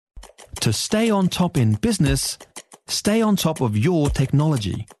To stay on top in business, stay on top of your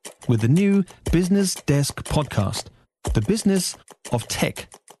technology with the new Business Desk podcast, The Business of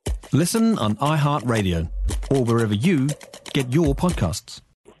Tech. Listen on iHeartRadio or wherever you get your podcasts.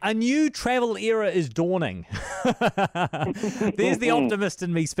 A new travel era is dawning. There's the optimist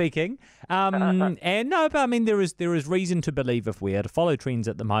in me speaking. And no, but I mean, there is reason to believe, if we are to follow trends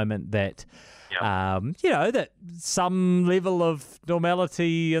at the moment, that that some level of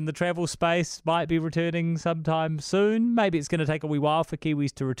normality in the travel space might be returning sometime soon. Maybe it's going to take a wee while for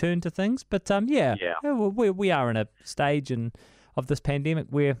Kiwis to return to things, but we are in a stage of this pandemic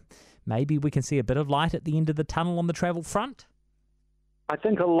where maybe we can see a bit of light at the end of the tunnel on the travel front. I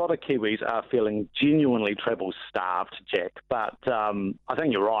think a lot of Kiwis are feeling genuinely travel-starved, Jack, but I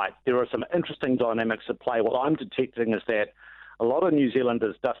think you're right. There are some interesting dynamics at play. What I'm detecting is that a lot of New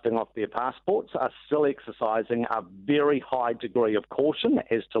Zealanders dusting off their passports are still exercising a very high degree of caution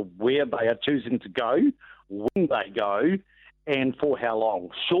as to where they are choosing to go, when they go, and for how long.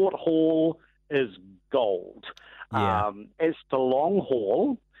 Short haul is gold. Yeah. As to long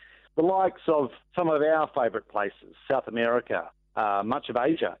haul, the likes of some of our favourite places, South America, much of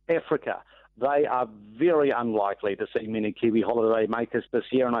Asia, Africa, they are very unlikely to see many Kiwi holiday makers this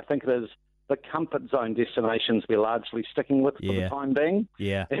year, and I think it is the comfort zone destinations we're largely sticking with for the time being,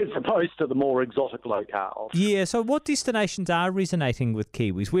 as opposed to the more exotic locales. Yeah, so what destinations are resonating with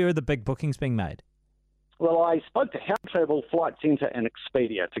Kiwis? Where are the big bookings being made? Well, I spoke to How Travel, Flight Centre and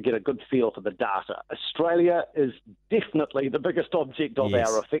Expedia to get a good feel for the data. Australia is definitely the biggest object of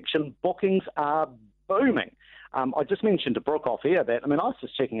our affection. Bookings are booming. I just mentioned to Brooke off air that, I was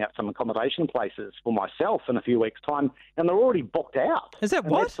just checking out some accommodation places for myself in a few weeks' time, and they're already booked out. Is that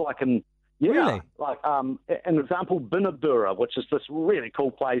what? That's like an example, Binabura, which is this really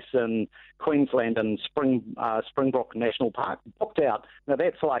cool place in Queensland and Springbrook National Park, booked out. Now,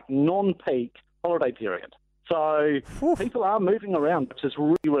 that's like non-peak holiday period. So people are moving around, which is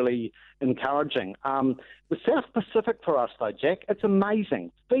really, really encouraging. The South Pacific for us, though, Jack, it's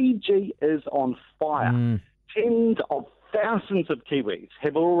amazing. Fiji is on fire. Tens of thousands of Kiwis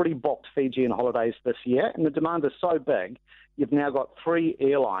have already booked Fijian holidays this year, and the demand is so big, you've now got 3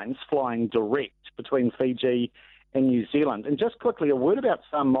 airlines flying direct between Fiji and New Zealand. And just quickly, a word about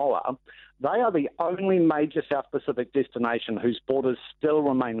Samoa. They are the only major South Pacific destination whose borders still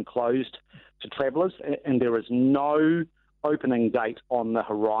remain closed to travellers, and there is no opening date on the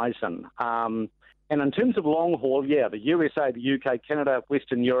horizon. And in terms of long haul, the USA, the UK, Canada,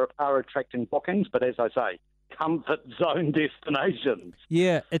 Western Europe are attracting bookings, but as I say, comfort zone destinations.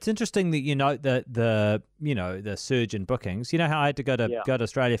 Yeah, it's interesting that you note the surge in bookings. You know how I had to go to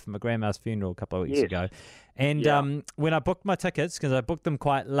Australia for my grandma's funeral a couple of weeks ago, and when I booked my tickets, because I booked them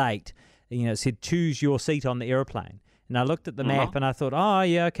quite late, it said choose your seat on the aeroplane. And I looked at the map and I thought,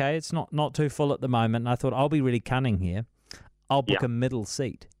 it's not too full at the moment. And I thought, I'll be really cunning here. I'll book a middle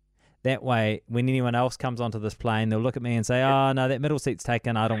seat. That way, when anyone else comes onto this plane, they'll look at me and say, oh, no, that middle seat's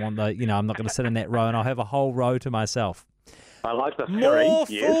taken. I don't want I'm not going to sit in that row, and I'll have a whole row to myself. I like the theory.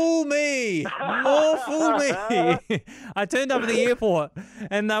 Fool me! More fool me! I turned up at the airport,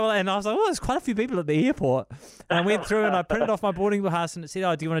 and I was like, there's quite a few people at the airport. And I went through and I printed off my boarding pass, and it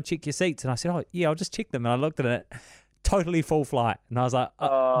said, do you want to check your seats? And I said, I'll just check them. And I looked at it, totally full flight. And I was like,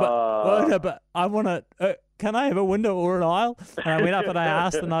 but I want to... can I have a window or an aisle? And I went up and I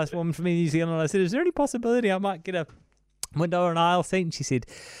asked the nice woman from New Zealand, and I said, is there any possibility I might get a window or an aisle seat? And she said,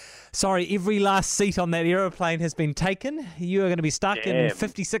 sorry, every last seat on that aeroplane has been taken. You are going to be stuck in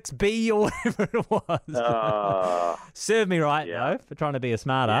 56B or whatever it was. Serve me right, though, for trying to be a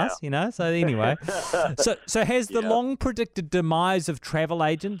smart ass, So anyway, so has the long predicted demise of travel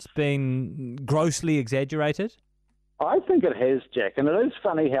agents been grossly exaggerated? I think it has, Jack, and it is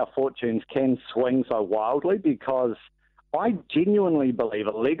funny how fortunes can swing so wildly, because I genuinely believe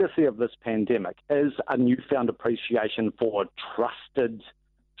a legacy of this pandemic is a newfound appreciation for trusted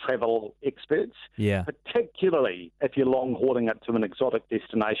travel experts, particularly if you're long hauling it to an exotic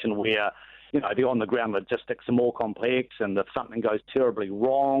destination where, the on-the-ground logistics are more complex, and if something goes terribly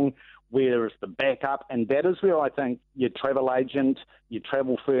wrong, where is the backup? And that is where I think your travel agent, your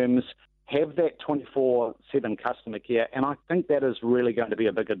travel firms have that 24/7 customer care, and I think that is really going to be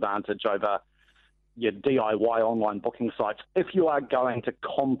a big advantage over your DIY online booking sites if you are going to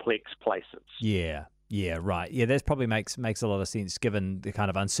complex places. Yeah, right. Yeah, that probably makes a lot of sense given the kind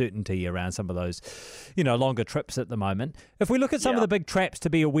of uncertainty around some of those, longer trips at the moment. If we look at some of the big traps to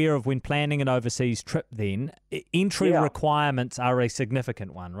be aware of when planning an overseas trip, then entry requirements are a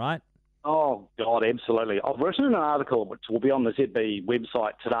significant one, right? Oh, God, absolutely. I've written an article which will be on the ZB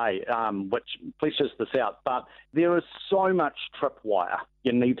website today, which fleshes this out, but there is so much tripwire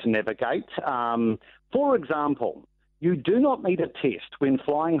you need to navigate. For example, you do not need a test when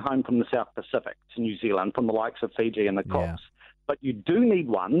flying home from the South Pacific to New Zealand from the likes of Fiji and the Cox, but you do need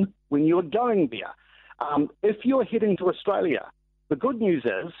one when you're going there. If you're heading to Australia, the good news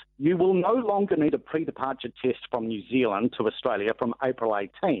is you will no longer need a pre-departure test from New Zealand to Australia from April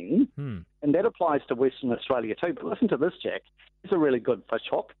 18, and that applies to Western Australia too. But listen to this, Jack. It's a really good fish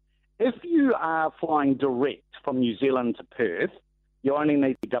hook. If you are flying direct from New Zealand to Perth, you only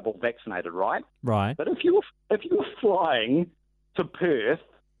need to be double vaccinated, right? Right. But if you're flying to Perth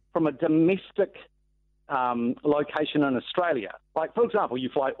from a domestic location in Australia, like, for example, you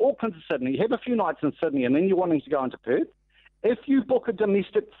fly Auckland to Sydney, you have a few nights in Sydney, and then you're wanting to go into Perth, if you book a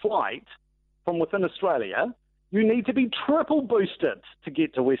domestic flight from within Australia, you need to be triple boosted to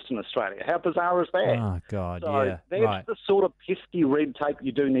get to Western Australia. How bizarre is that? Oh, God, so yeah. that's the sort of pesky red tape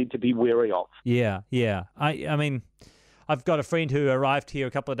you do need to be wary of. Yeah. I mean, I've got a friend who arrived here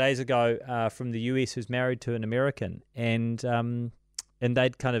a couple of days ago from the US who's married to an American, and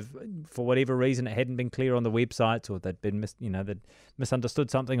they'd kind of, for whatever reason, it hadn't been clear on the websites, or they'd misunderstood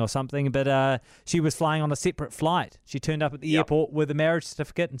something or something. But she was flying on a separate flight. She turned up at the airport with a marriage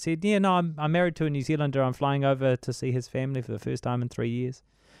certificate and said, "Yeah, no, I'm married to a New Zealander. I'm flying over to see his family for the first time in 3 years."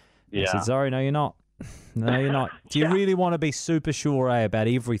 Yeah. I said, "Sorry, no, you're not. No, you're not." Do you really want to be super sure about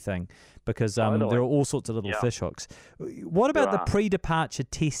everything? Because there are all sorts of little fish hooks. What about the pre-departure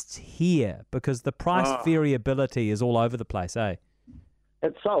tests here? Because the price variability is all over the place, eh?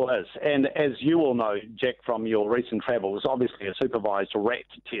 It so is. And as you all know, Jack, from your recent travels, obviously a supervised RAT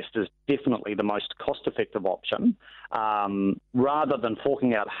test is definitely the most cost-effective option, rather than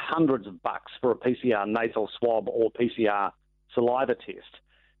forking out hundreds of bucks for a PCR nasal swab or PCR saliva test.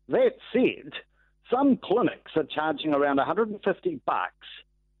 That said, some clinics are charging around $150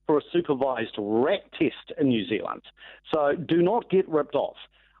 for a supervised RAT test in New Zealand. So do not get ripped off.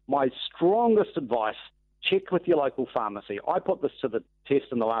 My strongest advice, check with your local pharmacy. I put this to the test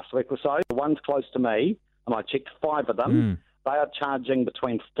in the last week or so. The ones close to me, and I checked 5 of them, they are charging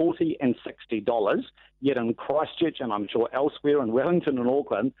between $40 and $60. Yet in Christchurch, and I'm sure elsewhere in Wellington and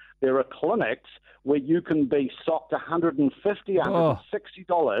Auckland, there are clinics where you can be socked $150,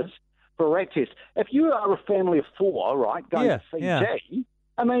 $160 for a RAT test. If you are a family of 4, right, going to Fiji,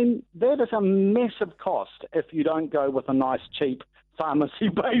 I mean, that is a massive cost if you don't go with a nice, cheap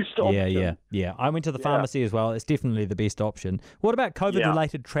pharmacy-based option. Yeah. I went to the pharmacy as well. It's definitely the best option. What about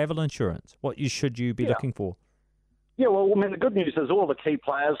COVID-related travel insurance? What should you be looking for? Yeah, well, I mean, the good news is all the key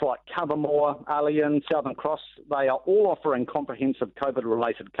players like Covermore, Allianz, Southern Cross, they are all offering comprehensive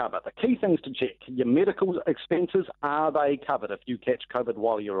COVID-related cover. The key things to check: your medical expenses, are they covered if you catch COVID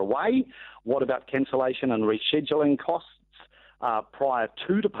while you're away? What about cancellation and rescheduling costs prior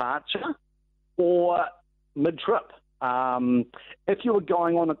to departure or mid-trip? If you are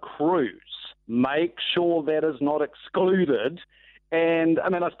going on a cruise, make sure that is not excluded. And, I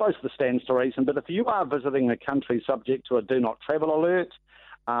mean, I suppose this stands to reason, but if you are visiting a country subject to a do not travel alert,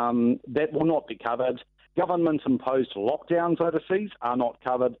 that will not be covered. Government-imposed lockdowns overseas are not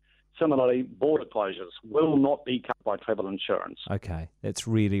covered. Similarly, border closures will not be covered by travel insurance. Okay, that's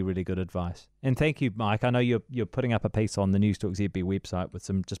really, really good advice. And thank you, Mike. I know you're putting up a piece on the Newstalk ZB website with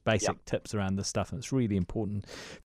some just basic tips around this stuff, and it's really important